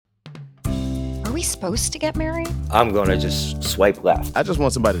Are we supposed to get married? I'm going to just swipe left. I just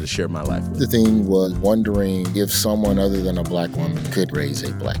want somebody to share my life with. The thing was wondering if someone other than a black woman could raise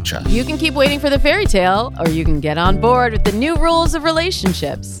a black child. You can keep waiting for the fairy tale, or you can get on board with the new rules of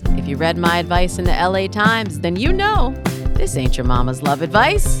relationships. If you read my advice in the LA Times, then you know this ain't your mama's love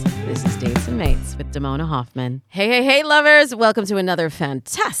advice. This is Dates and Mates with Damona Hoffman. Hey, lovers. Welcome to another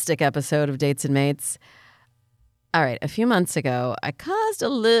fantastic episode of Dates and Mates. All right, a few months ago, I caused a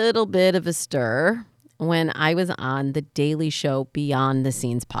little bit of a stir when I was on the Daily Show Beyond the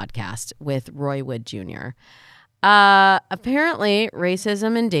Scenes podcast with Roy Wood Jr. Apparently,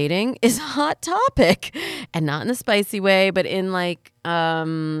 racism in dating is a hot topic, and not in a spicy way, but in like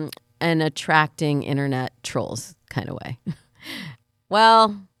an attracting internet trolls kind of way.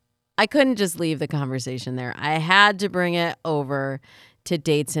 Well, I couldn't just leave the conversation there. I had to bring it over to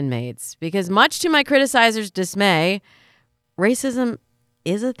Dates and Mates because much to my criticizers' dismay, racism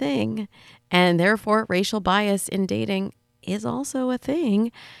is a thing, and therefore racial bias in dating is also a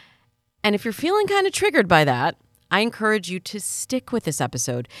thing. And if you're feeling kind of triggered by that, I encourage you to stick with this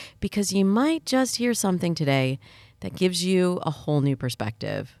episode because you might just hear something today that gives you a whole new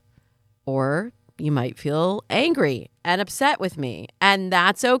perspective. Or you might feel angry and upset with me, and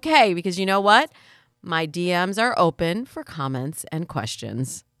that's okay because you know what? My DMs are open for comments and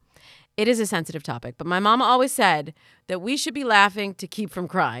questions. It is a sensitive topic, but my mama always said that we should be laughing to keep from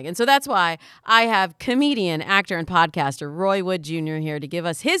crying. And so that's why I have comedian, actor, and podcaster Roy Wood Jr. here to give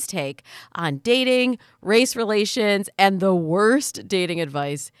us his take on dating, race relations, and the worst dating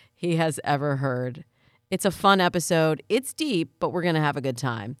advice he has ever heard. It's a fun episode. It's deep, but we're going to have a good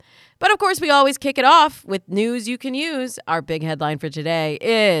time. But of course, we always kick it off with news you can use. Our big headline for today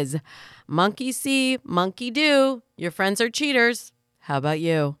is monkey see, monkey do. Your friends are cheaters. How about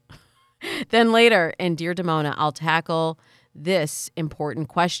you? Then later in Dear Damona, I'll tackle this important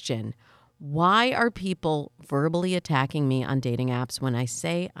question. Why are people verbally attacking me on dating apps when I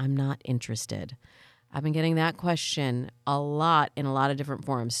say I'm not interested? I've been getting that question a lot in a lot of different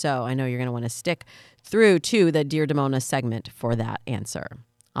forms, so I know you're going to want to stick through to the Dear Damona segment for that answer.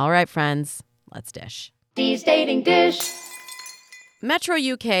 All right, friends, let's dish. Dee's dating dish. Metro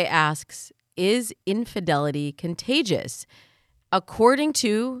UK asks, is infidelity contagious? According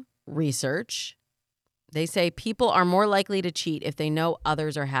to research, they say people are more likely to cheat if they know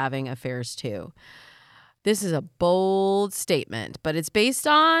others are having affairs too. This is a bold statement, but it's based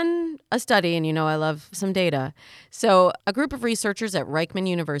on a study, and you know I love some data. So a group of researchers at Reichman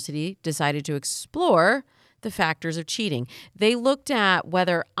University decided to explore the factors of cheating. They looked at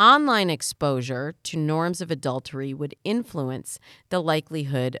whether online exposure to norms of adultery would influence the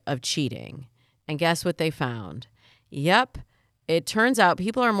likelihood of cheating. And guess what they found? Yep, it turns out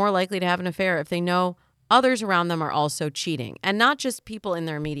people are more likely to have an affair if they know others around them are also cheating. And not just people in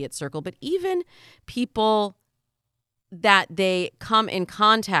their immediate circle, but even people that they come in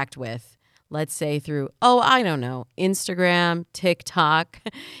contact with, let's say through, Instagram, TikTok.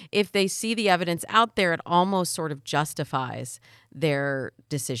 If they see the evidence out there, it almost sort of justifies their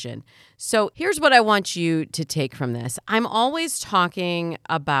decision. So here's what I want you to take from this. I'm always talking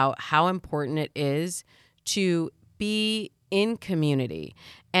about how important it is to be in community,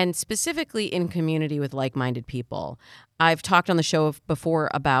 and specifically in community with like-minded people. I've talked on the show before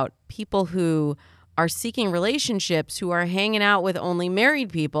about people who are seeking relationships who are hanging out with only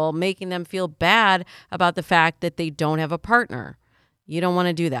married people, making them feel bad about the fact that they don't have a partner. You don't want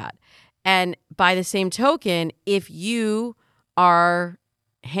to do that. And by the same token, if you are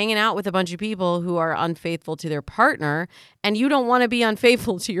hanging out with a bunch of people who are unfaithful to their partner and you don't want to be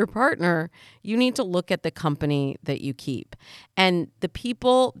unfaithful to your partner, you need to look at the company that you keep. And the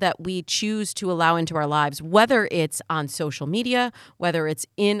people that we choose to allow into our lives, whether it's on social media, whether it's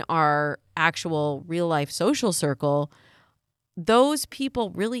in our actual real life social circle, those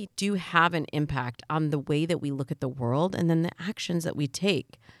people really do have an impact on the way that we look at the world and then the actions that we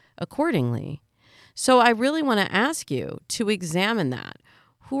take accordingly. So I really want to ask you to examine that.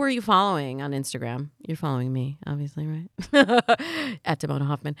 Who are you following on Instagram? You're following me, obviously, right? At Damona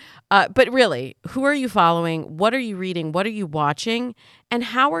Hoffman. But really, who are you following? What are you reading? What are you watching? And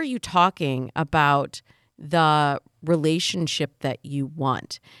how are you talking about the relationship that you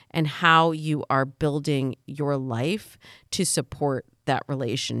want and how you are building your life to support that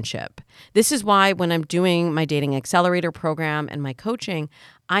relationship? This is why when I'm doing my Dating Accelerator program and my coaching,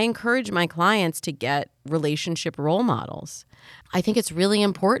 I encourage my clients to get relationship role models. I think it's really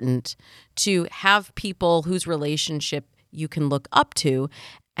important to have people whose relationship you can look up to.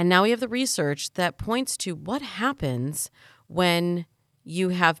 And now we have the research that points to what happens when you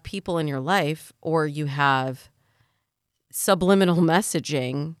have people in your life or you have subliminal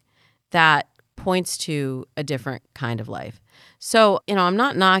messaging that points to a different kind of life. So, I'm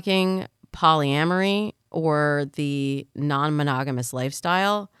not knocking polyamory or the non-monogamous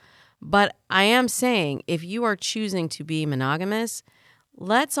lifestyle, but I am saying if you are choosing to be monogamous,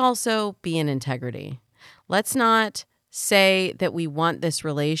 let's also be in integrity. Let's not say that we want this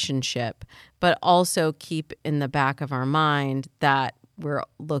relationship, but also keep in the back of our mind that we're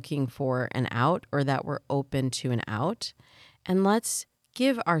looking for an out or that we're open to an out. And let's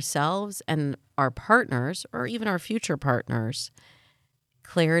give ourselves and our partners, or even our future partners,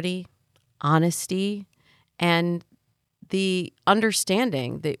 clarity, honesty, and the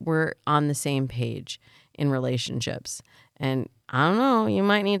understanding that we're on the same page in relationships. And I don't know, you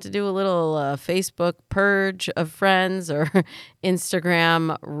might need to do a little Facebook purge of friends or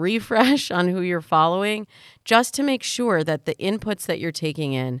Instagram refresh on who you're following, just to make sure that the inputs that you're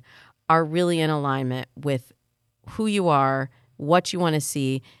taking in are really in alignment with who you are, what you want to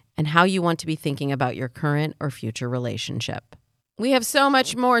see, and how you want to be thinking about your current or future relationship. We have so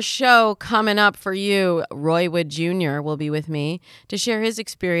much more show coming up for you. Roy Wood Jr. will be with me to share his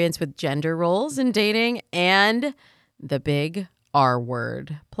experience with gender roles in dating and the big R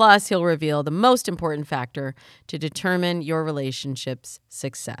word. Plus, he'll reveal the most important factor to determine your relationship's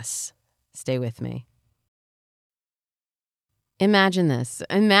success. Stay with me. Imagine this.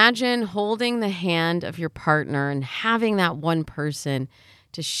 Imagine holding the hand of your partner and having that one person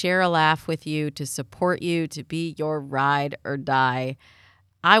to share a laugh with you, to support you, to be your ride or die.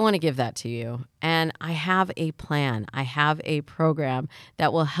 I want to give that to you. And I have a plan. I have a program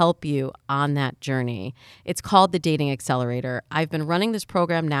that will help you on that journey. It's called the Dating Accelerator. I've been running this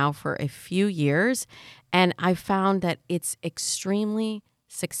program now for a few years, and I found that it's extremely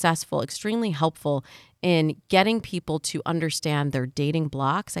successful, extremely helpful in getting people to understand their dating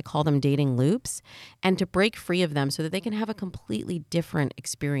blocks. I call them dating loops, and to break free of them so that they can have a completely different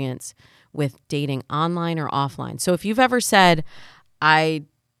experience with dating online or offline. So if you've ever said, I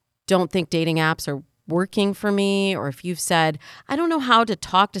don't think dating apps are working for me, or if you've said, I don't know how to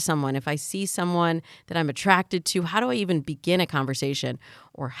talk to someone, if I see someone that I'm attracted to, how do I even begin a conversation?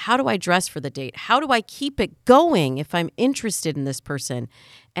 Or how do I dress for the date? How do I keep it going if I'm interested in this person?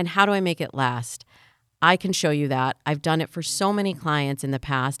 And how do I make it last? I can show you that. I've done it for so many clients in the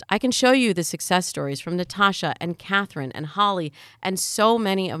past. I can show you the success stories from Natasha and Catherine and Holly and so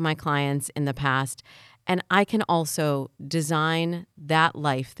many of my clients in the past. And I can also design that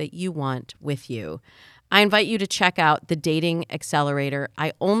life that you want with you. I invite you to check out the Dating Accelerator.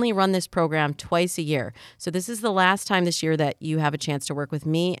 I only run this program twice a year. So this is the last time this year that you have a chance to work with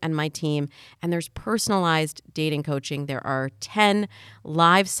me and my team. And there's personalized dating coaching. There are 10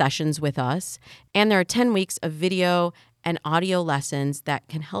 live sessions with us. And there are 10 weeks of video and audio lessons that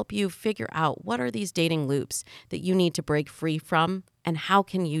can help you figure out what are these dating loops that you need to break free from, and how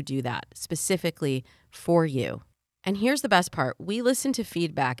can you do that specifically for you. And here's the best part. We listen to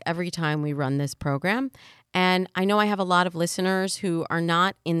feedback every time we run this program. And I know I have a lot of listeners who are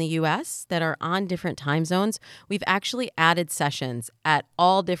not in the US that are on different time zones. We've actually added sessions at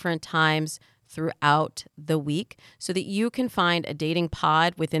all different times throughout the week so that you can find a dating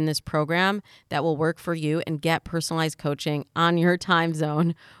pod within this program that will work for you and get personalized coaching on your time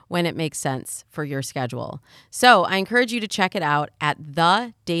zone when it makes sense for your schedule. So I encourage you to check it out at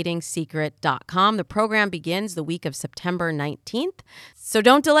thedatingsecret.com. The program begins the week of September 19th. So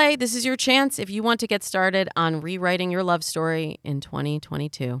don't delay. This is your chance if you want to get started on rewriting your love story in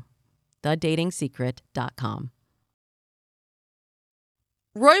 2022. thedatingsecret.com.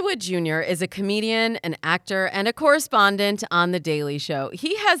 Roy Wood Jr. is a comedian, an actor, and a correspondent on The Daily Show.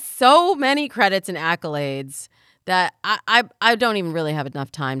 He has so many credits and accolades that I don't even really have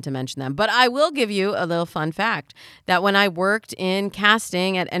enough time to mention them. But I will give you a little fun fact that when I worked in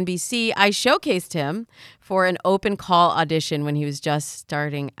casting at NBC, I showcased him for an open call audition when he was just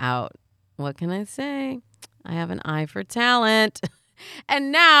starting out. What can I say? I have an eye for talent. And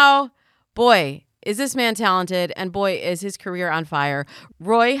now, boy, is this man talented, and boy, is his career on fire.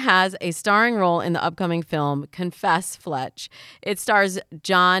 Roy has a starring role in the upcoming film Confess, Fletch. It stars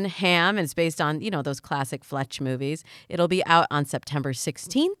John Hamm, and it's based on, those classic Fletch movies. It'll be out on September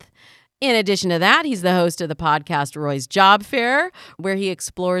 16th. In addition to that, he's the host of the podcast Roy's Job Fair, where he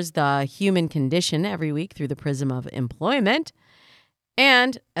explores the human condition every week through the prism of employment.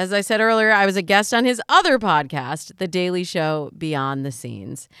 And as I said earlier, I was a guest on his other podcast, The Daily Show Beyond the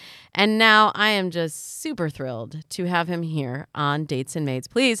Scenes. And now I am just super thrilled to have him here on Dates and Mates.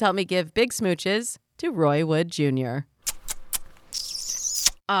 Please help me give big smooches to Roy Wood Jr.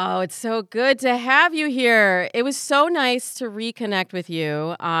 Oh, it's so good to have you here. It was so nice to reconnect with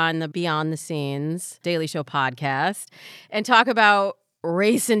you on the Beyond the Scenes Daily Show podcast and talk about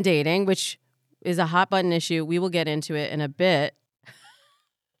race and dating, which is a hot button issue. We will get into it in a bit.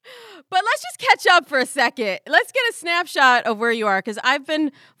 But let's just catch up for a second. Let's get a snapshot of where you are, because I've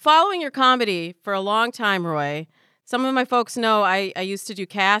been following your comedy for a long time, Roy. Some of my folks know I used to do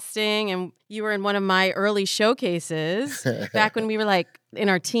casting, and you were in one of my early showcases back when we were like in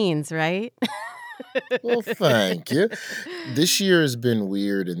our teens, right? Well, thank you. This year has been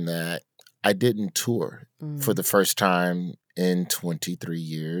weird in that I didn't tour for the first time in 23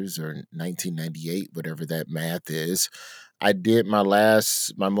 years, or 1998, whatever that math is. I did my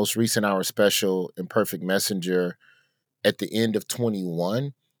most recent hour special, Imperfect Messenger, at the end of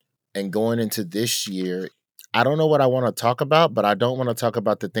 21. And going into this year, I don't know what I want to talk about, but I don't want to talk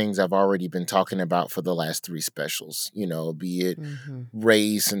about the things I've already been talking about for the last 3 specials, be it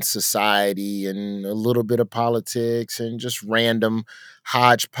race and society and a little bit of politics and just random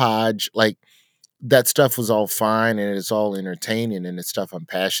hodgepodge. Like, that stuff was all fine and it's all entertaining and it's stuff I'm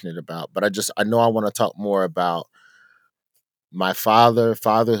passionate about. But I know I want to talk more about my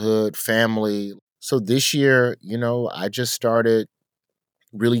fatherhood, family. So this year, I just started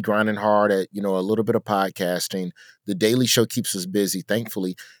really grinding hard at, a little bit of podcasting. The Daily Show keeps us busy,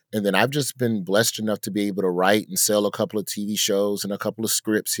 thankfully. And then I've just been blessed enough to be able to write and sell a couple of TV shows and a couple of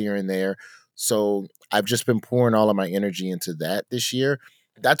scripts here and there. So I've just been pouring all of my energy into that this year.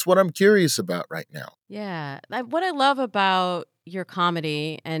 That's what I'm curious about right now. Yeah. What I love about your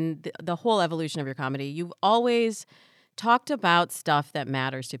comedy and the whole evolution of your comedy, you've always talked about stuff that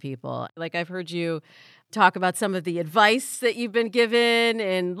matters to people. Like, I've heard you talk about some of the advice that you've been given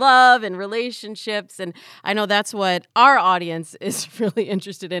in love and relationships. And I know that's what our audience is really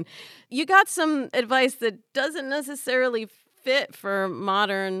interested in. You got some advice that doesn't necessarily fit for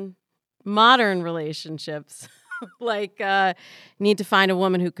modern relationships. Like, need to find a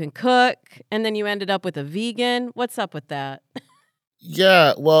woman who can cook. And then you ended up with a vegan. What's up with that?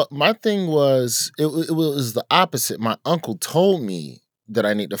 Yeah, well, my thing was, it was the opposite. My uncle told me that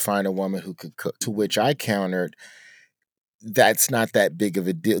I need to find a woman who could cook, to which I countered, that's not that big of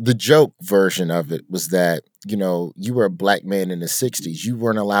a deal. The joke version of it was that, you were a black man in the 60s. You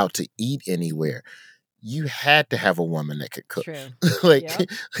weren't allowed to eat anywhere. You had to have a woman that could cook. True. like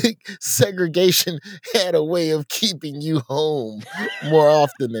segregation had a way of keeping you home more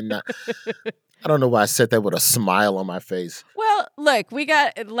often than not. I don't know why I said that with a smile on my face. Well, look, we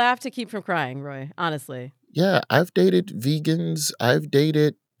got laugh to keep from crying, Roy, honestly. Yeah, I've dated vegans. I've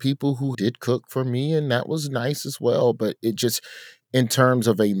dated people who did cook for me, and that was nice as well. But it just, in terms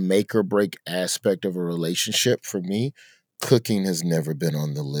of a make or break aspect of a relationship for me, cooking has never been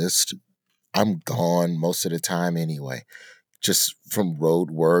on the list. I'm gone most of the time anyway, just from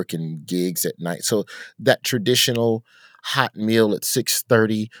road work and gigs at night. So that traditional hot meal at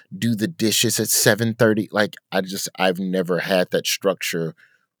 6:30, do the dishes at 7:30. Like, I've never had that structure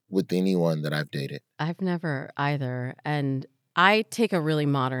with anyone that I've dated. I've never either. And I take a really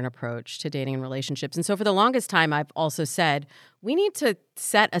modern approach to dating and relationships. And so for the longest time, I've also said, we need to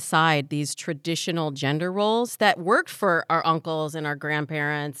set aside these traditional gender roles that worked for our uncles and our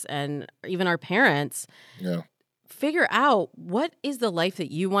grandparents and even our parents. Yeah. Figure out what is the life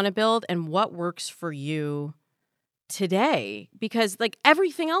that you want to build and what works for you today, because like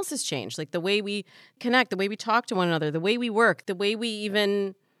everything else has changed. Like the way we connect, the way we talk to one another, the way we work, the way we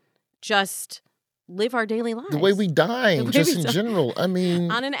even just live our daily lives. The way we dine, just in general. I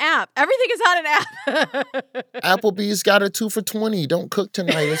mean, on an app. Everything is on an app. Applebee's got a 2 for $20. Don't cook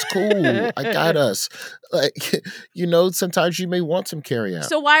tonight. It's cool. I got us. Like, sometimes you may want some carry out.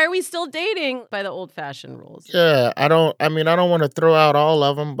 So why are we still dating by the old fashioned rules? Yeah, I don't want to throw out all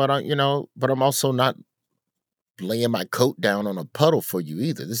of them, but I'm also not laying my coat down on a puddle for you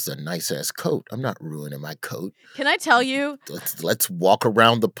either. This is a nice ass coat. I'm not ruining my coat. Can I tell you? Let's walk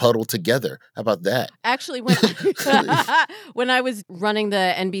around the puddle together. How about that? Actually, when I was running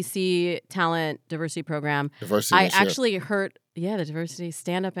the NBC Talent Diversity Program, I actually heard, the Diversity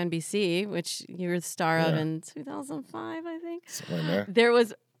Stand Up NBC, which you were the star of in 2005, I think. Somewhere there. There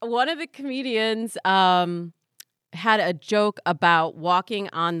was one of the comedians had a joke about walking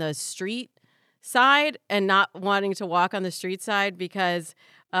on the street side and not wanting to walk on the street side because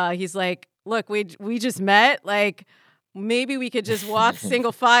he's like, look, we just met, like maybe we could just walk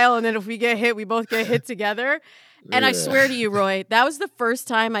single file, and then if we get hit, we both get hit together. And I swear to you, Roy, that was the first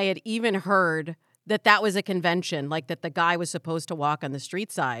time I had even heard that was a convention, like that the guy was supposed to walk on the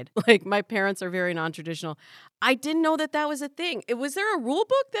street side. Like, my parents are very non-traditional. I didn't know that was a thing. Was there a rule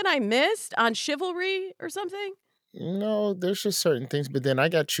book that I missed on chivalry or something? No, there's just certain things. But then I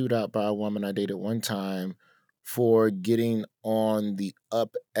got chewed out by a woman I dated one time for getting on the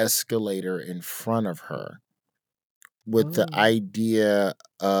up escalator in front of her with the idea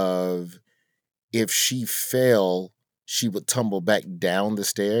of if she fell, she would tumble back down the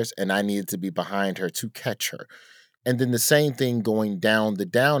stairs and I needed to be behind her to catch her. And then the same thing going down the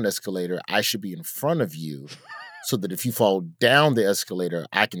down escalator, I should be in front of you so that if you fall down the escalator,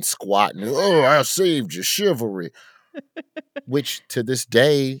 I can squat and, oh, I saved you, chivalry. Which to this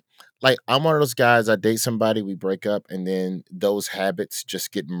day, like I'm one of those guys, I date somebody, we break up, and then those habits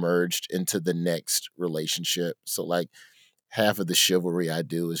just get merged into the next relationship. So like half of the chivalry I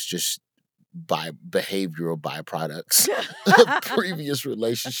do is just by behavioral byproducts of previous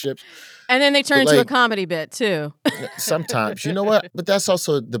relationships. And then they turn But, into a like, comedy bit too. sometimes, you know what? But that's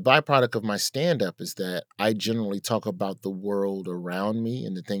also the byproduct of my stand up is that I generally talk about the world around me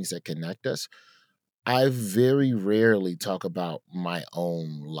and the things that connect us. I very rarely talk about my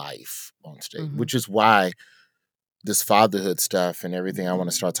own life on stage, Mhm. which is why this fatherhood stuff and everything I want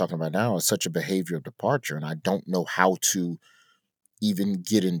to start talking about now is such a behavioral departure. And I don't know how to even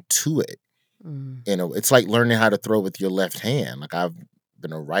get into it. Mm. You know, it's like learning how to throw with your left hand. Like I've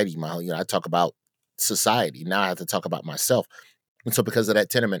been a righty I talk about society. Now I have to talk about myself. And so because of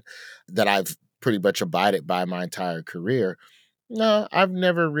that tenement that I've pretty much abided by my entire career, no, I've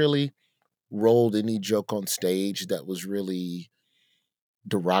never really rolled any joke on stage that was really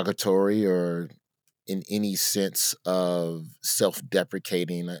derogatory or in any sense of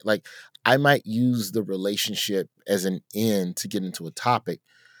self-deprecating. Like I might use the relationship as an end to get into a topic,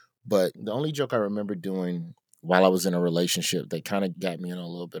 but the only joke I remember doing while I was in a relationship that kind of got me in a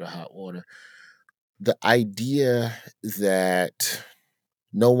little bit of hot water, the idea that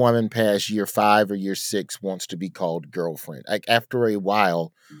no woman past year 5 or year 6 wants to be called girlfriend. Like after a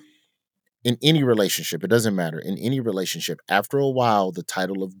while, in any relationship, it doesn't matter. In any relationship, after a while, the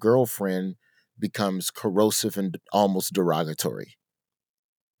title of girlfriend becomes corrosive and almost derogatory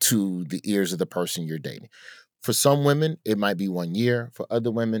to the ears of the person you're dating. For some women, it might be 1 year. For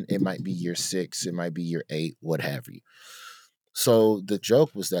other women, it might be year 6. It might be year 8, what have you. So the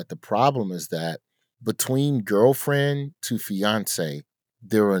joke was that the problem is that between girlfriend to fiance,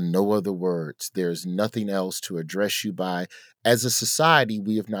 there are no other words. There's nothing else to address you by. As a society,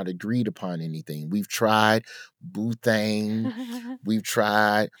 we have not agreed upon anything. We've tried boo thing. We've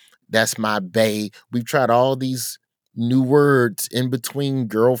tried that's my bae. We've tried all these new words in between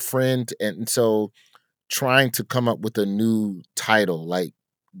girlfriend. And so trying to come up with a new title like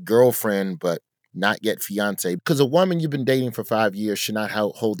girlfriend, but not yet fiance. Because a woman you've been dating for 5 years should not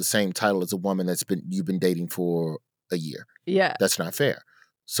hold the same title as a woman you've been dating for a year. Yeah. That's not fair.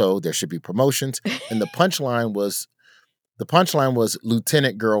 So there should be promotions. And the punchline was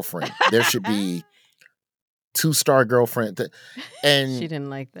lieutenant girlfriend. There should be 2-star girlfriend. And She didn't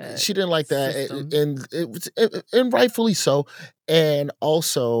like that. she didn't like that. system. And it was, and rightfully so. And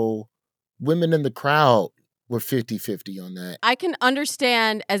also women in the crowd were 50-50 on that. I can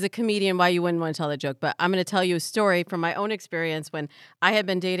understand as a comedian why you wouldn't want to tell that joke, but I'm going to tell you a story from my own experience when I had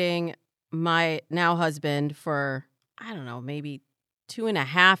been dating my now husband for, I don't know, maybe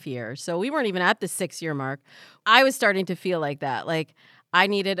 2.5 years. So we weren't even at the 6-year mark. I was starting to feel like that. Like I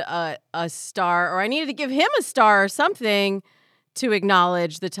needed a star, or I needed to give him a star or something to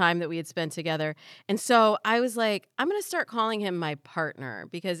acknowledge the time that we had spent together. And so I was like, I'm going to start calling him my partner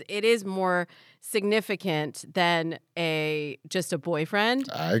because it is more significant than just a boyfriend.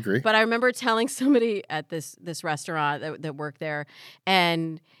 I agree. But I remember telling somebody at this restaurant that worked there,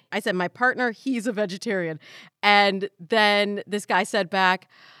 and I said, my partner, he's a vegetarian. And then this guy said back,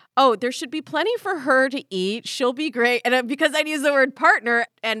 oh, there should be plenty for her to eat. She'll be great. And because I'd used the word partner,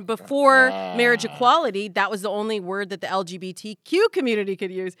 and before marriage equality, that was the only word that the LGBTQ community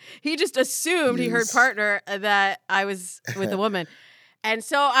could use. He just assumed he heard Yes. partner that I was with a woman. And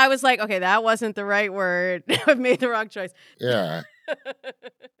so I was like, okay, that wasn't the right word. I've made the wrong choice. Yeah.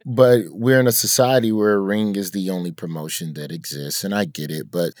 But we're in a society where a ring is the only promotion that exists. And I get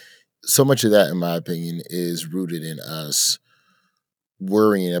it. But so much of that, in my opinion, is rooted in us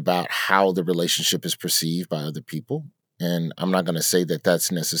worrying about how the relationship is perceived by other people. And I'm not going to say that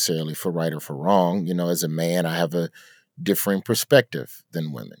that's necessarily for right or for wrong. You know, as a man, I have a differing perspective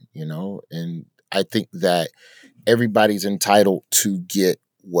than women, you know, and I think that everybody's entitled to get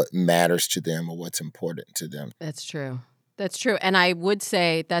what matters to them or what's important to them. That's true. That's true. And I would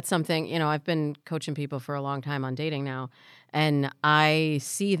say that's something, you know, I've been coaching people for a long time on dating now, and I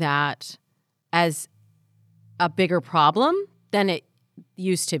see that as a bigger problem than it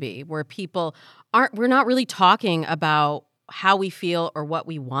used to be, where people we're not really talking about how we feel or what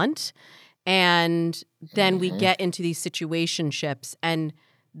we want. And then we get into these situationships, and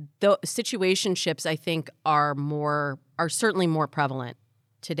the situationships, I think, are certainly more prevalent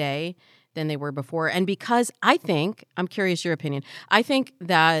today than they were before. And because I think, I'm curious your opinion, I think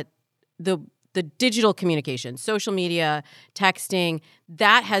that the the digital communication, social media, texting,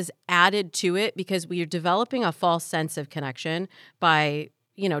 that has added to it because we are developing a false sense of connection by,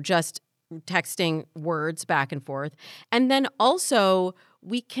 just texting words back and forth. And then also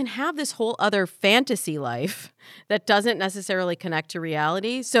we can have this whole other fantasy life that doesn't necessarily connect to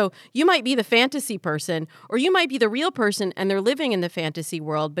reality. So you might be the fantasy person or you might be the real person and they're living in the fantasy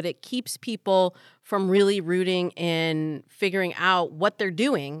world, but it keeps people from really rooting in figuring out what they're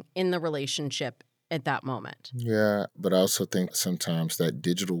doing in the relationship at that moment. Yeah, but I also think sometimes that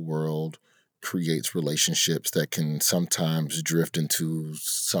digital world creates relationships that can sometimes drift into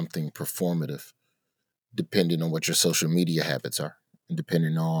something performative, depending on what your social media habits are.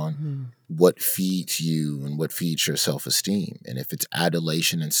 Depending on what feeds you and what feeds your self-esteem. And if it's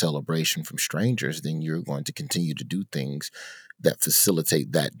adulation and celebration from strangers, then you're going to continue to do things that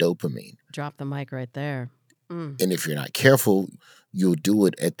facilitate that dopamine. Drop the mic right there. And if you're not careful, you'll do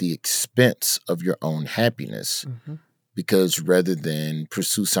it at the expense of your own happiness. Because rather than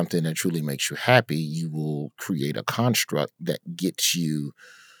pursue something that truly makes you happy, you will create a construct that gets you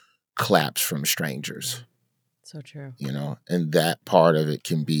claps from strangers. So true. And that part of it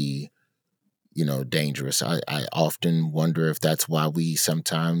can be, dangerous. I often wonder if that's why we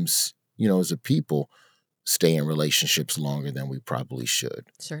sometimes, as a people, stay in relationships longer than we probably should.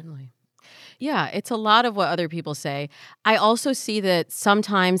 Certainly. Yeah, it's a lot of what other people say. I also see that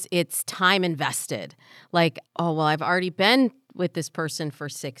sometimes it's time invested. Like, oh, well, I've already been with this person for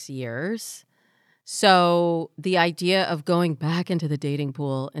 6 years. So the idea of going back into the dating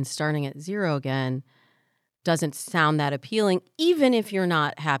pool and starting at zero again doesn't sound that appealing, even if you're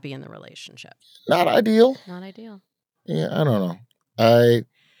not happy in the relationship. Not ideal. Not ideal. Yeah, I don't know.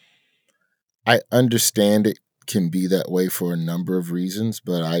 I understand it can be that way for a number of reasons,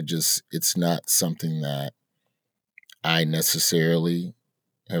 but it's not something that I necessarily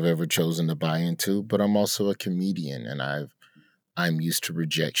have ever chosen to buy into. But I'm also a comedian, and I'm used to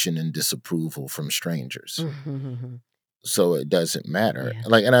rejection and disapproval from strangers. So it doesn't matter. Yeah.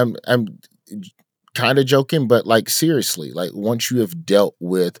 Like, and I'm kind of joking, but like seriously, like once you have dealt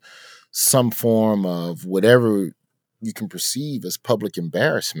with some form of whatever you can perceive as public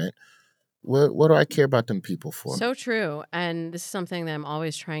embarrassment, what do I care about them people for? So true. And this is something that I'm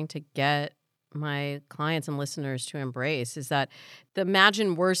always trying to get my clients and listeners to embrace is that the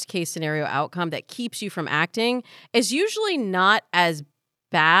imagine worst case scenario outcome that keeps you from acting is usually not as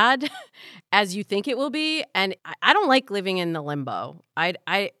bad as you think it will be. And I don't like living in the limbo. I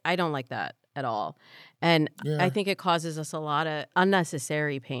don't like that at all. And Yeah. I think it causes us a lot of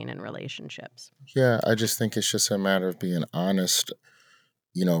unnecessary pain in relationships. Yeah, I just think it's just a matter of being honest.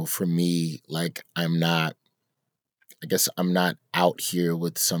 For me, like I'm not out here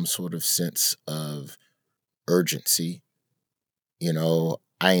with some sort of sense of urgency.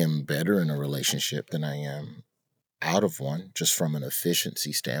 I am better in a relationship than I am out of one, just from an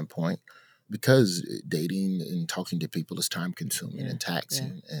efficiency standpoint, because dating and talking to people is time consuming and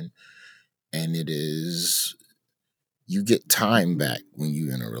taxing. And it is, you get time back when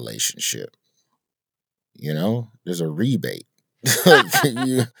you're in a relationship. There's a rebate.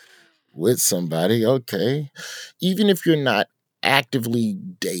 You with somebody, okay. Even if you're not actively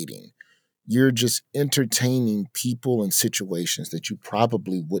dating, you're just entertaining people and situations that you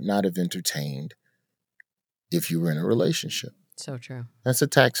probably would not have entertained if you were in a relationship. So true. That's a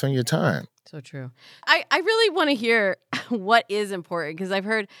tax on your time. So true. I really want to hear what is important because I've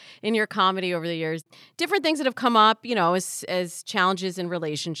heard in your comedy over the years, different things that have come up, as challenges in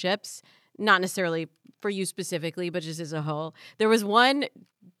relationships, not necessarily for you specifically, but just as a whole. There was one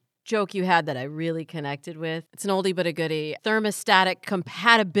joke you had that I really connected with. It's an oldie but a goodie. Thermostatic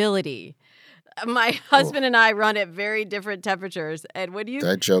compatibility. My husband and I run at very different temperatures. And when you...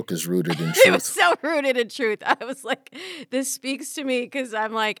 That joke is rooted in It truth. was so rooted in truth. I was like, this speaks to me because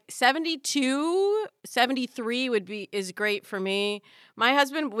I'm like 72, 73 is great for me. My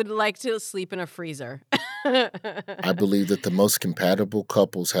husband would like to sleep in a freezer. I believe that the most compatible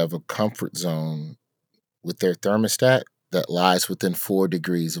couples have a comfort zone with their thermostat that lies within 4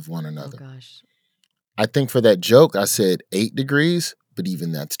 degrees of one another. Oh, gosh. I think for that joke, I said 8 degrees, but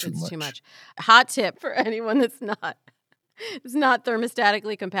even that's too much. Too much. Hot tip for anyone that's not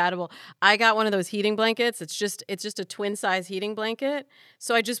thermostatically compatible. I got one of those heating blankets. It's just a twin size heating blanket.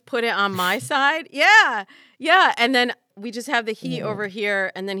 So I just put it on my side. Yeah. Yeah. And then we just have the heat over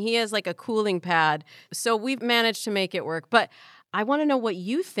here. And then he has like a cooling pad. So we've managed to make it work. But I want to know what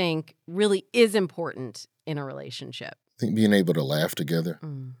you think really is important in a relationship. I think being able to laugh together.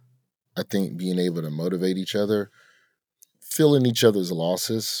 I think being able to motivate each other, feeling each other's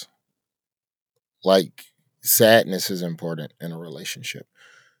losses. Like sadness is important in a relationship.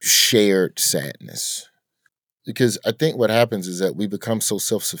 shared sadness. Because I think what happens is that we become so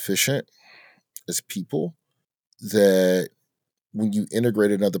self-sufficient as people that when you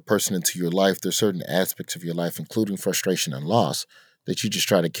integrate another person into your life, there's certain aspects of your life, including frustration and loss, that you just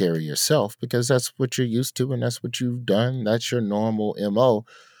try to carry yourself because that's what you're used to and that's what you've done. That's your normal MO.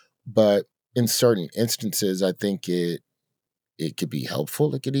 But in certain instances, I think it could be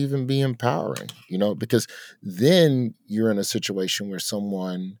helpful. It could even be empowering, because then you're in a situation where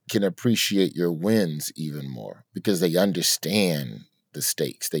someone can appreciate your wins even more because they understand the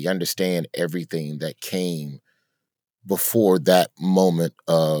stakes. They understand everything that came before that moment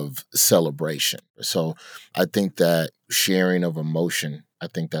of celebration. So I think that sharing of emotion, I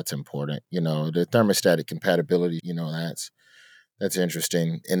think that's important. The thermostatic compatibility, that's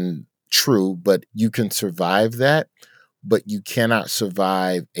interesting and true, but you can survive that, but you cannot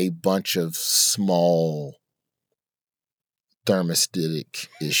survive a bunch of small thermostatic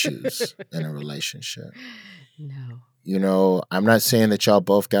issues in a relationship. No. I'm not saying that y'all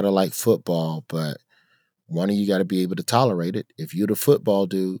both got to like football, but one of you got to be able to tolerate it. If you're the football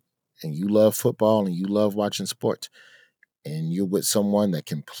dude and you love football and you love watching sports and you're with someone that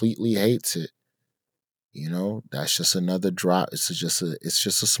completely hates it, that's just another drop. It's just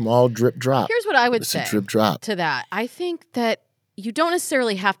a small drip drop. Here's what I would It's say a drip drop to that. I think that you don't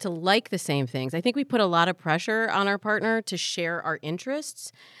necessarily have to like the same things. I think we put a lot of pressure on our partner to share our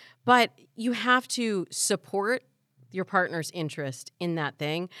interests, but you have to support your partner's interest in that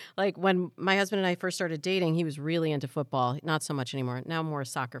thing. Like when my husband and I first started dating, he was really into football. Not so much anymore. Now more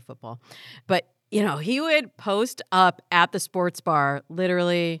soccer football. But, he would post up at the sports bar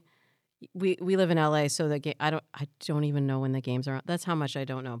literally. We live in LA, so the game I don't even know when the games are on. That's how much I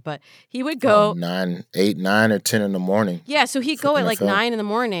don't know. But he would go 8, 9, or 10 in the morning. Yeah, so he'd go at like NFL. 9 in the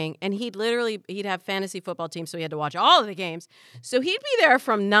morning, and he'd have fantasy football teams, so he had to watch all of the games. So he'd be there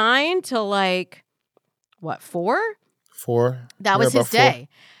from 9 to 4? 4. That was about his day.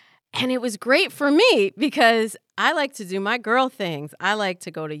 And it was great for me because I like to do my girl things. I like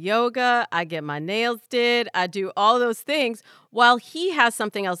to go to yoga. I get my nails did. I do all those things while he has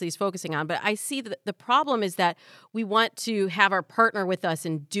something else that he's focusing on. But I see that the problem is that we want to have our partner with us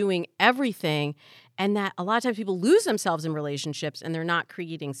in doing everything. And that a lot of times people lose themselves in relationships and they're not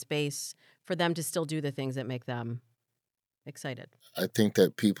creating space for them to still do the things that make them excited. I think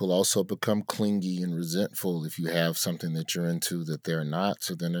that people also become clingy and resentful if you have something that you're into that they're not.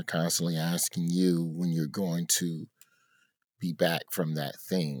 So then they're constantly asking you when you're going to be back from that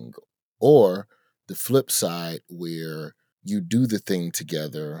thing. Or the flip side where you do the thing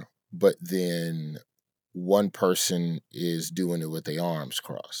together, but then one person is doing it with their arms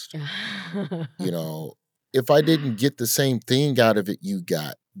crossed. If I didn't get the same thing out of it you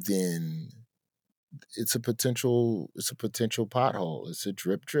got, then it's a potential pothole. It's a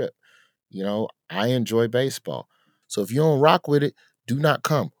drip. I enjoy baseball. So if you don't rock with it, do not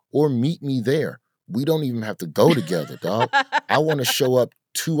come or meet me there. We don't even have to go together, dog. I want to show up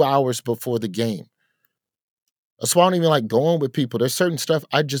 2 hours before the game. That's why I don't even like going with people. There's certain stuff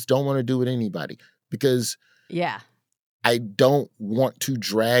I just don't want to do with anybody because I don't want to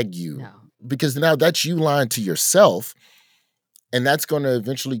drag you. No. Because now that's you lying to yourself. And that's going to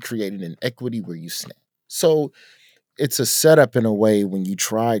eventually create an inequity where you snap. So it's a setup in a way when you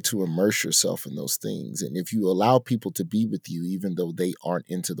try to immerse yourself in those things. And if you allow people to be with you, even though they aren't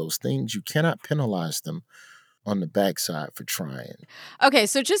into those things, you cannot penalize them on the backside for trying. Okay,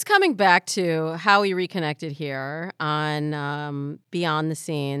 so just coming back to how we reconnected here on Beyond the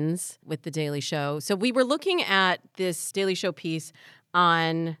Scenes with The Daily Show. So we were looking at this Daily Show piece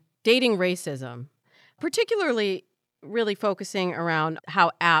on dating racism, particularly really focusing around how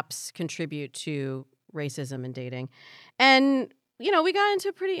apps contribute to racism in dating. And, we got into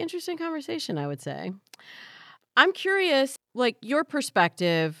a pretty interesting conversation, I would say. I'm curious, your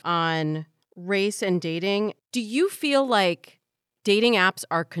perspective on race and dating. Do you feel like dating apps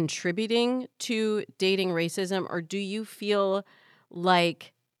are contributing to dating racism, or do you feel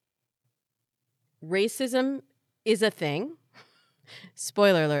like racism is a thing?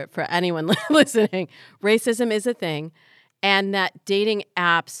 Spoiler alert for anyone listening. Racism is a thing, and that dating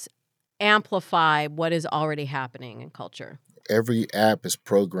apps amplify what is already happening in culture. Every app is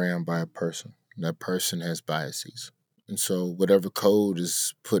programmed by a person, and that person has biases. And so whatever code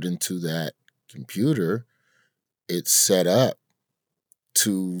is put into that computer, it's set up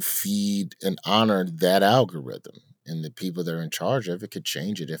to feed and honor that algorithm. And the people that are in charge of it could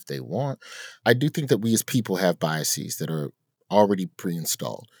change it if they want. I do think that we as people have biases that are already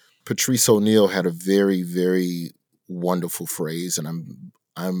pre-installed. Patrice O'Neal had a very, very wonderful phrase, and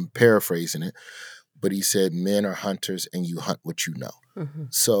I'm paraphrasing it, but he said men are hunters and you hunt what you know. Mm-hmm.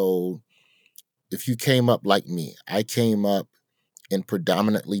 So if you came up like me, I came up in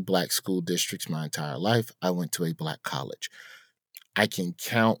predominantly Black school districts my entire life. I went to a Black college. I can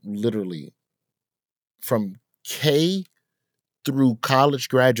count literally from K through college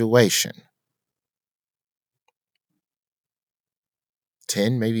graduation,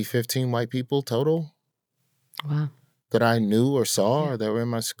 10, maybe 15 white people total Wow. that I knew or saw or that were in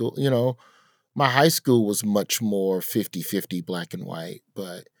my school. You know, my high school was much more 50-50 Black and white,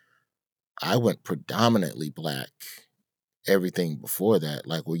 but I went predominantly Black everything before that,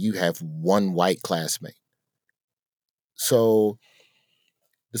 like where you have one white classmate. So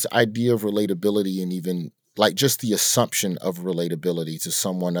this idea of relatability and even like just the assumption of relatability to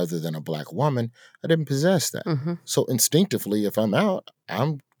someone other than a Black woman, I didn't possess that. Mm-hmm. So instinctively, if I'm out,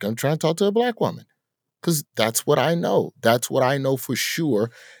 I'm going to try and talk to a Black woman because that's what I know. That's what I know for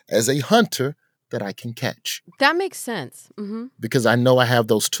sure as a hunter that I can catch. That makes sense. Mm-hmm. Because I know I have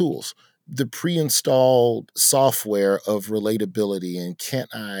those tools. The pre-installed software of relatability and can't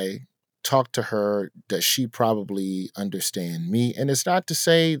I talk to her, does she probably understand me? And it's not to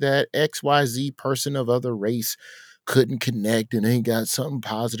say that XYZ person of other race couldn't connect and ain't got something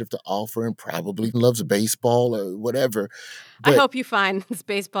positive to offer and probably loves baseball or whatever. I hope you find this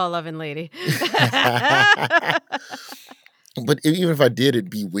baseball-loving lady. But even if I did,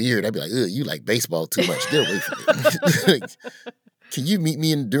 it'd be weird. I'd be like, ugh, you like baseball too much. Get away from me. Like, can you meet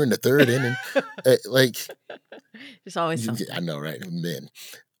me during the third inning? There's always something. I know, right? Men.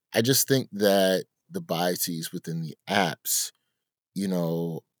 I just think that the biases within the apps, you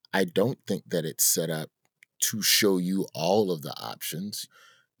know, I don't think that it's set up to show you all of the options.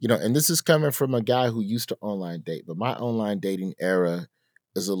 You know, and this is coming from a guy who used to online date, but my online dating era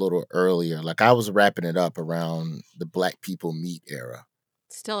is a little earlier. Like I was wrapping it up around the Black People Meet era.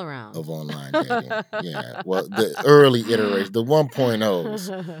 Still around. Of online dating. Yeah. Well, the early iteration, the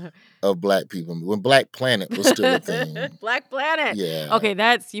 1.0s of Black people, when Black Planet was still a thing. Black Planet. Yeah. Okay,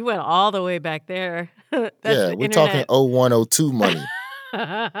 you went all the way back there. Yeah, we're talking 01, 02 money.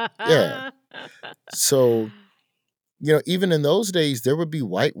 Yeah. So, you know, even in those days, there would be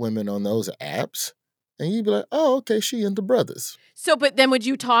white women on those apps. And you'd be like, oh, okay, she into brothers. So, but then would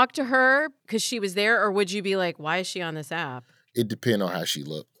you talk to her because she was there? Or would you be like, why is she on this app? It depends on how she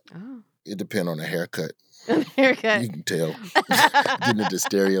looked. Oh. It depends on the haircut. Haircut. You can tell. Getting into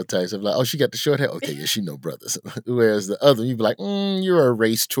stereotypes of like, oh, she got the short hair. Okay, yeah, she know brothers. Whereas the other, you'd be like, you're a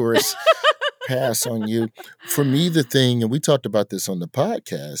race tourist. Pass on you. For me, the thing, and we talked about this on the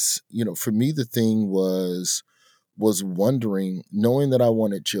podcast, you know, for me, the thing was wondering, knowing that I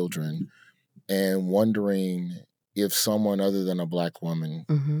wanted children and wondering if someone other than a Black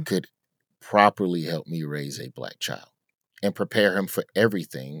woman could properly help me raise a Black child and prepare him for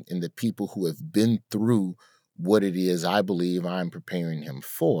everything, and the people who have been through what it is I believe I'm preparing him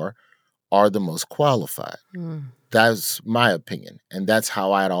for are the most qualified. That's my opinion. And that's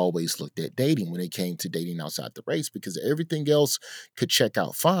how I'd always looked at dating when it came to dating outside the race, because everything else could check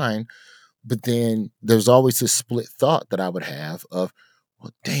out fine. But then there's always this split thought that I would have of,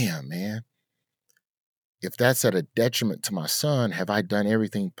 well, damn, man, if that's at a detriment to my son, have I done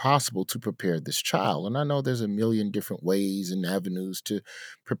everything possible to prepare this child? And I know there's a million different ways and avenues to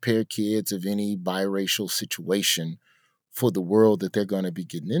prepare kids of any biracial situation for the world that they're going to be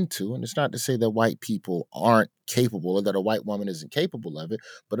getting into. And it's not to say that white people aren't capable or that a white woman isn't capable of it,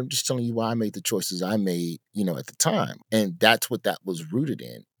 but I'm just telling you why I made the choices I made, you know, at the time. And that's what that was rooted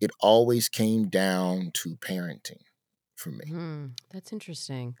in. It always came down to parenting for me. That's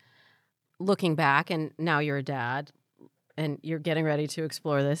interesting. Looking back, and now you're a dad, and you're getting ready to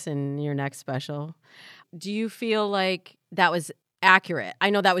explore this in your next special. Do you feel like that was accurate? I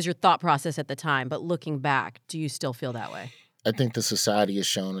know that was your thought process at the time, but looking back, do you still feel that way? I think the society has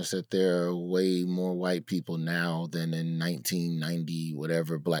shown us that there are way more white people now than in 1990,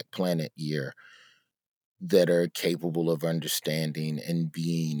 whatever Black Planet year, that are capable of understanding and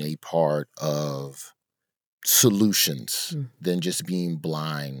being a part of solutions than just being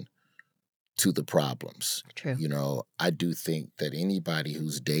blind to the problems. True. You know, I do think that anybody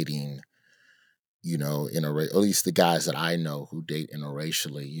who's dating, you know, at least the guys that I know who date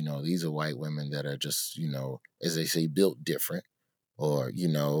interracially, you know, these are white women that are just, you know, as they say, built different, or, you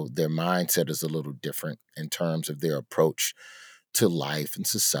know, their mindset is a little different in terms of their approach to life and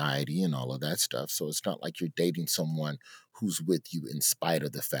society and all of that stuff. So it's not like you're dating someone who's with you in spite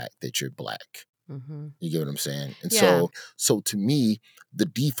of the fact that you're Black. You get what I'm saying? And so to me, the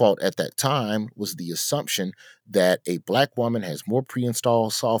default at that time was the assumption that a Black woman has more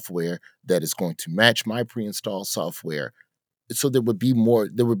pre-installed software that is going to match my pre-installed software. So there would be more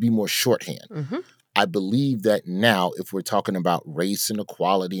shorthand. I believe that now, if we're talking about race and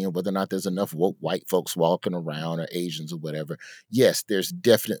equality and whether or not there's enough woke white folks walking around or Asians or whatever, yes, there's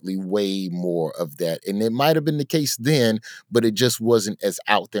definitely way more of that. And it might have been the case then, but it just wasn't as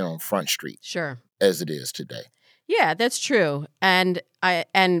out there on Front Street Sure. as it is today. Yeah, that's true. And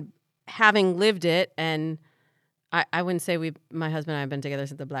having lived it, and I wouldn't say my husband and I have been together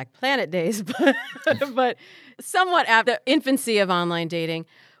since the Black Planet days, but somewhat at the infancy of online dating,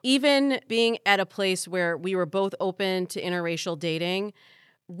 even being at a place where we were both open to interracial dating,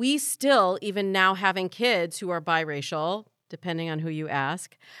 we still, even now having kids who are biracial, depending on who you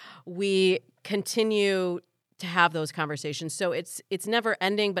ask, we continue to have those conversations. So it's never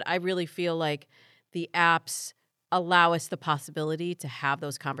ending, but I really feel like the apps allow us the possibility to have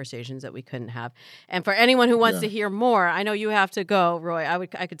those conversations that we couldn't have. And for anyone who wants to hear more, I know you have to go, Roy.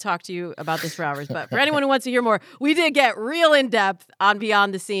 I could talk to you about this for hours, but for anyone who wants to hear more, we did get real in depth on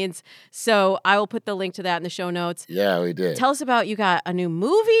Beyond the Scenes. So I will put the link to that in the show notes. Yeah, we did. Tell us about, you got a new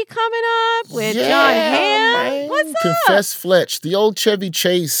movie coming up with John Hamm. Man. What's up? Confess Fletch, the old Chevy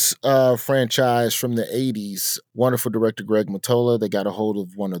Chase franchise from the 80s. Wonderful director Greg Mottola. They got a hold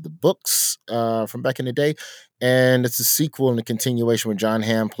of one of the books from back in the day. And it's a sequel and a continuation where John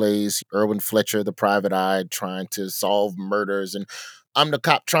Hamm plays Erwin Fletcher, the private eye, trying to solve murders. And I'm the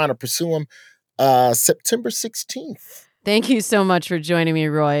cop trying to pursue him. September 16th. Thank you so much for joining me,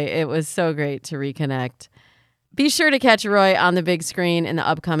 Roy. It was so great to reconnect. Be sure to catch Roy on the big screen in the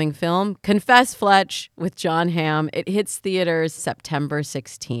upcoming film, Confess Fletch with John Hamm. It hits theaters September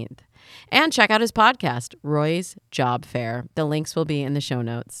 16th. And check out his podcast, Roy's Job Fair. The links will be in the show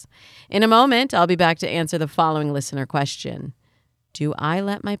notes. In a moment, I'll be back to answer the following listener question. Do I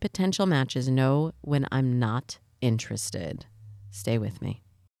let my potential matches know when I'm not interested? Stay with me.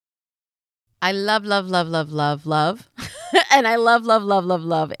 I love, love, love, love, love, love. And I love, love, love, love,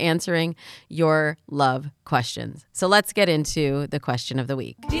 love answering your love questions. So let's get into the question of the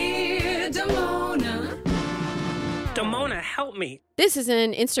week. Dear Damona. Damona, help me. This is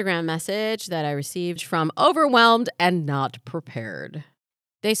an Instagram message that I received from Overwhelmed and Not Prepared.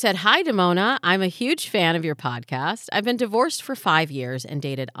 They said, "Hi, Damona. I'm a huge fan of your podcast. I've been divorced for 5 years and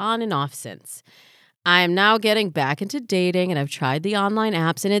dated on and off since. I am now getting back into dating, and I've tried the online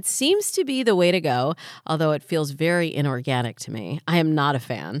apps, and it seems to be the way to go, although it feels very inorganic to me. I am not a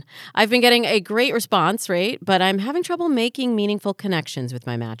fan. I've been getting a great response rate, but I'm having trouble making meaningful connections with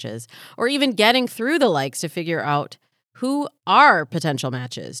my matches, or even getting through the likes to figure out who are potential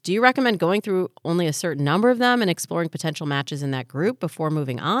matches. Do you recommend going through only a certain number of them and exploring potential matches in that group before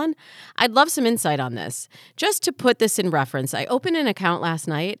moving on? I'd love some insight on this. Just to put this in reference, I opened an account last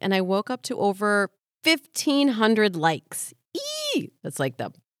night, and I woke up to over 1,500 likes. Eee! That's like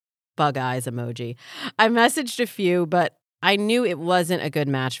the bug eyes emoji. I messaged a few, but I knew it wasn't a good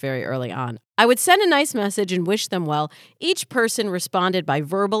match very early on. I would send a nice message and wish them well. Each person responded by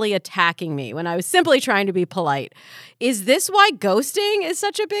verbally attacking me when I was simply trying to be polite. Is this why ghosting is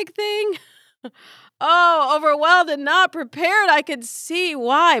such a big thing? Oh, overwhelmed and not prepared. I could see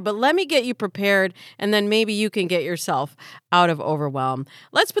why, but let me get you prepared, and then maybe you can get yourself out of overwhelm.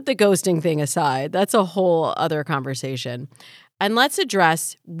 Let's put the ghosting thing aside. That's a whole other conversation. And let's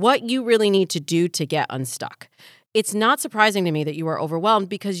address what you really need to do to get unstuck. It's not surprising to me that you are overwhelmed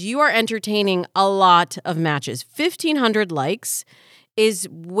because you are entertaining a lot of matches. 1,500 likes is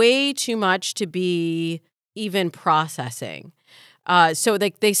way too much to be even processing. So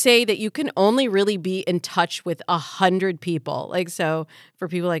they say that you can only really be in touch with 100 people. Like, so for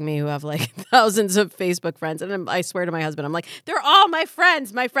people like me who have like thousands of Facebook friends, and I swear to my husband, I'm like, they're all my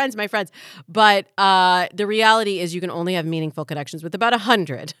friends, my friends, my friends. But the reality is you can only have meaningful connections with about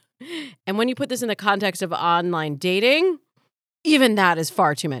 100. And when you put this in the context of online dating, even that is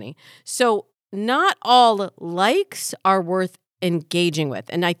far too many. So not all likes are worth engaging with.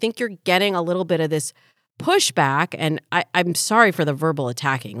 And I think you're getting a little bit of this pushback, and I'm sorry for the verbal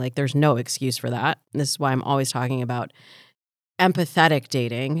attacking. Like, there's no excuse for that. And this is why I'm always talking about empathetic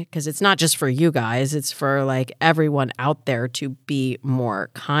dating, because it's not just for you guys, it's for like everyone out there to be more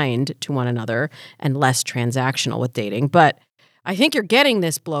kind to one another and less transactional with dating. But I think you're getting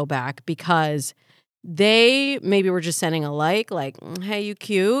this blowback because they maybe were just sending a like, hey, you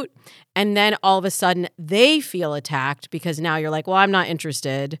cute. And then all of a sudden they feel attacked because now you're like, well, I'm not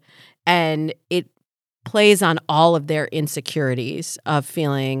interested. And it plays on all of their insecurities of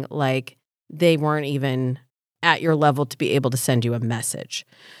feeling like they weren't even at your level to be able to send you a message.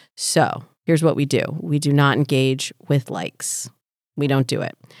 So here's what we do. We do not engage with likes. We don't do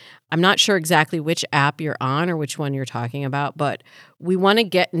it. I'm not sure exactly which app you're on or which one you're talking about, but we want to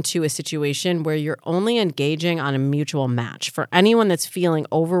get into a situation where you're only engaging on a mutual match. For anyone that's feeling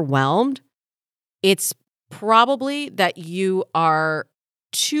overwhelmed, It's probably that you are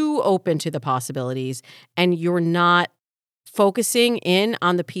too open to the possibilities and you're not focusing in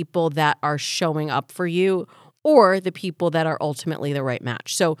on the people that are showing up for you or the people that are ultimately the right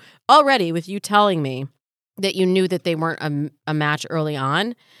match. So already with you telling me that you knew that they weren't a match early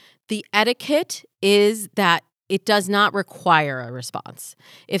on, the etiquette is that it does not require a response.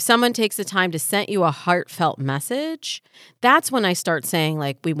 If someone takes the time to send you a heartfelt message, that's when I start saying,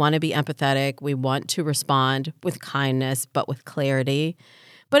 like, we want to be empathetic. We want to respond with kindness, but with clarity.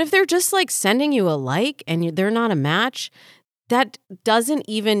 But if they're just like sending you a like and they're not a match, that doesn't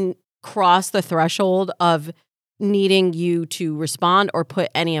even cross the threshold of needing you to respond or put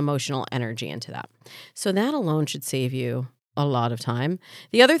any emotional energy into that. So that alone should save you a lot of time.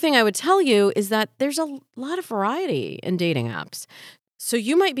 The other thing I would tell you is that there's a lot of variety in dating apps. So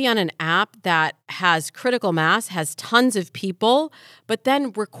you might be on an app that has critical mass, has tons of people, but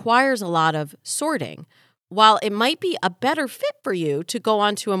then requires a lot of sorting. While it might be a better fit for you to go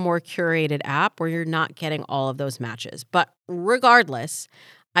onto a more curated app where you're not getting all of those matches. But regardless,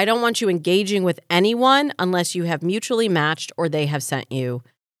 I don't want you engaging with anyone unless you have mutually matched or they have sent you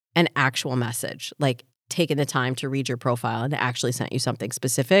an actual message, like taken the time to read your profile and actually sent you something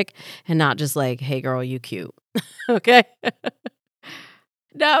specific and not just like, hey girl, you cute. Okay?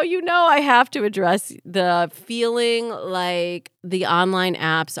 Now, I have to address the feeling like the online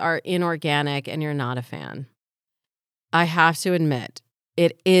apps are inorganic and you're not a fan. I have to admit,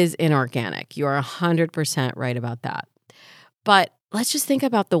 it is inorganic. You are 100% right about that. But let's just think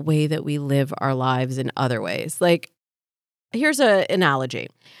about the way that we live our lives in other ways. Like, here's an analogy.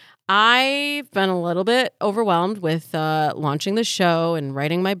 I've been a little bit overwhelmed with launching the show and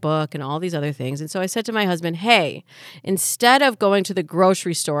writing my book and all these other things. And so I said to my husband, hey, instead of going to the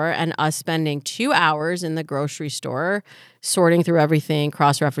grocery store and us spending 2 hours in the grocery store sorting through everything,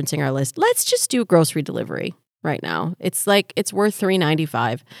 cross-referencing our list, let's just do grocery delivery right now. It's worth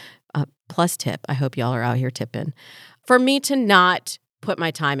 $3.95 plus tip. I hope y'all are out here tipping. For me to not put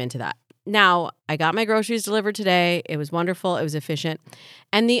my time into that. Now, I got my groceries delivered today. It was wonderful. It was efficient.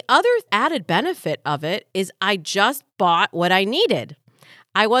 And the other added benefit of it is I just bought what I needed.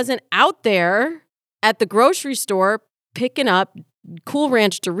 I wasn't out there at the grocery store picking up Cool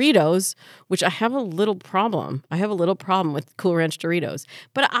Ranch Doritos, which I have a little problem. I have a little problem with Cool Ranch Doritos.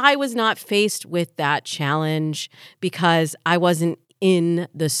 But I was not faced with that challenge because I wasn't in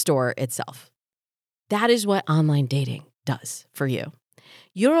the store itself. That is what online dating does for you.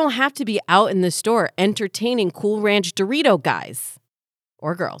 You don't have to be out in the store entertaining Cool Ranch Dorito guys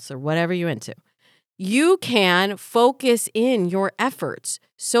or girls or whatever you're into. You can focus in your efforts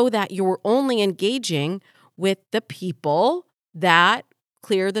so that you're only engaging with the people that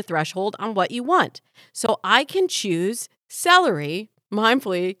clear the threshold on what you want. So I can choose celery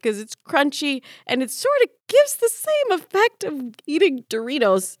mindfully because it's crunchy and it sort of gives the same effect of eating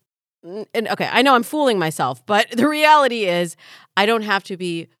Doritos. And okay, I know I'm fooling myself, but the reality is I don't have to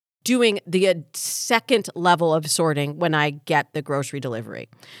be doing the second level of sorting when I get the grocery delivery.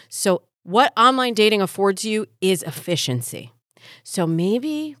 So what online dating affords you is efficiency. So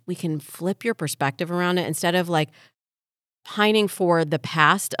maybe we can flip your perspective around it instead of like pining for the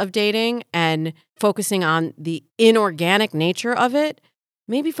past of dating and focusing on the inorganic nature of it.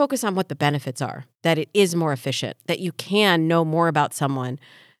 Maybe focus on what the benefits are, that it is more efficient, that you can know more about someone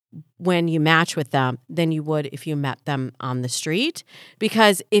when you match with them than you would if you met them on the street.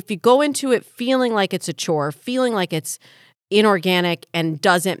 Because if you go into it feeling like it's a chore, feeling like it's inorganic and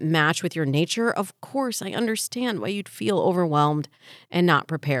doesn't match with your nature, of course, I understand why you'd feel overwhelmed and not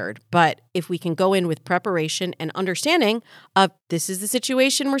prepared. But if we can go in with preparation and understanding of this is the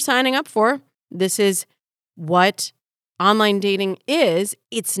situation we're signing up for, this is what online dating is,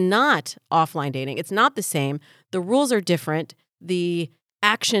 it's not offline dating. It's not the same. The rules are different. The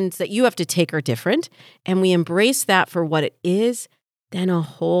actions that you have to take are different, and we embrace that for what it is, then a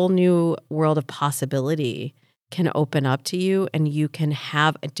whole new world of possibility can open up to you and you can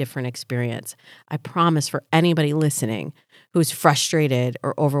have a different experience. I promise for anybody listening who's frustrated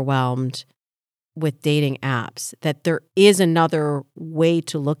or overwhelmed with dating apps that there is another way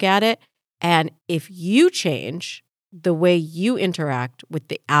to look at it. And if you change the way you interact with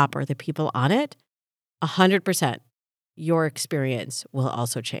the app or the people on it, 100%. Your experience will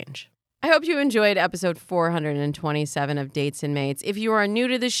also change. I hope you enjoyed episode 427 of Dates and Mates. If you are new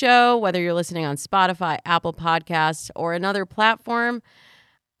to the show, whether you're listening on Spotify, Apple Podcasts, or another platform,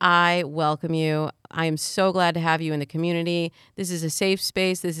 I welcome you. I am so glad to have you in the community. This is a safe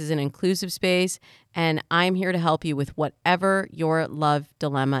space. This is an inclusive space. And I'm here to help you with whatever your love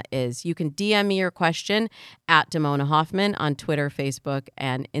dilemma is. You can DM me your question at Damona Hoffman on Twitter, Facebook,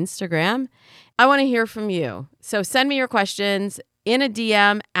 and Instagram. I want to hear from you. So send me your questions in a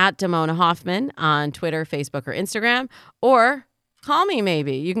DM at Damona Hoffman on Twitter, Facebook, or Instagram, or call me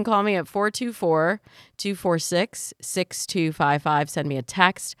maybe. You can call me at 424-246-6255. Send me a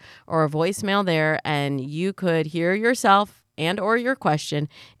text or a voicemail there, and you could hear yourself and or your question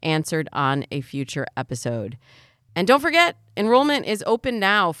answered on a future episode. And don't forget, enrollment is open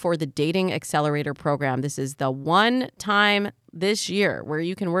now for the Dating Accelerator program. This is the one time this year where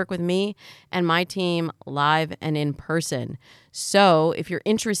you can work with me and my team live and in person. So if you're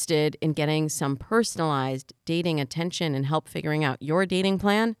interested in getting some personalized dating attention and help figuring out your dating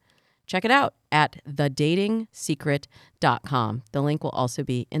plan, check it out at thedatingsecret.com. The link will also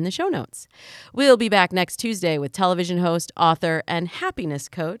be in the show notes. We'll be back next Tuesday with television host, author, and happiness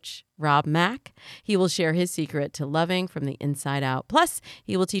coach, Rob Mack. He will share his secret to loving from the inside out. Plus,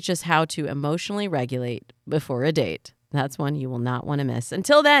 he will teach us how to emotionally regulate before a date. That's one you will not want to miss.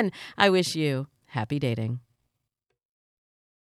 Until then, I wish you happy dating.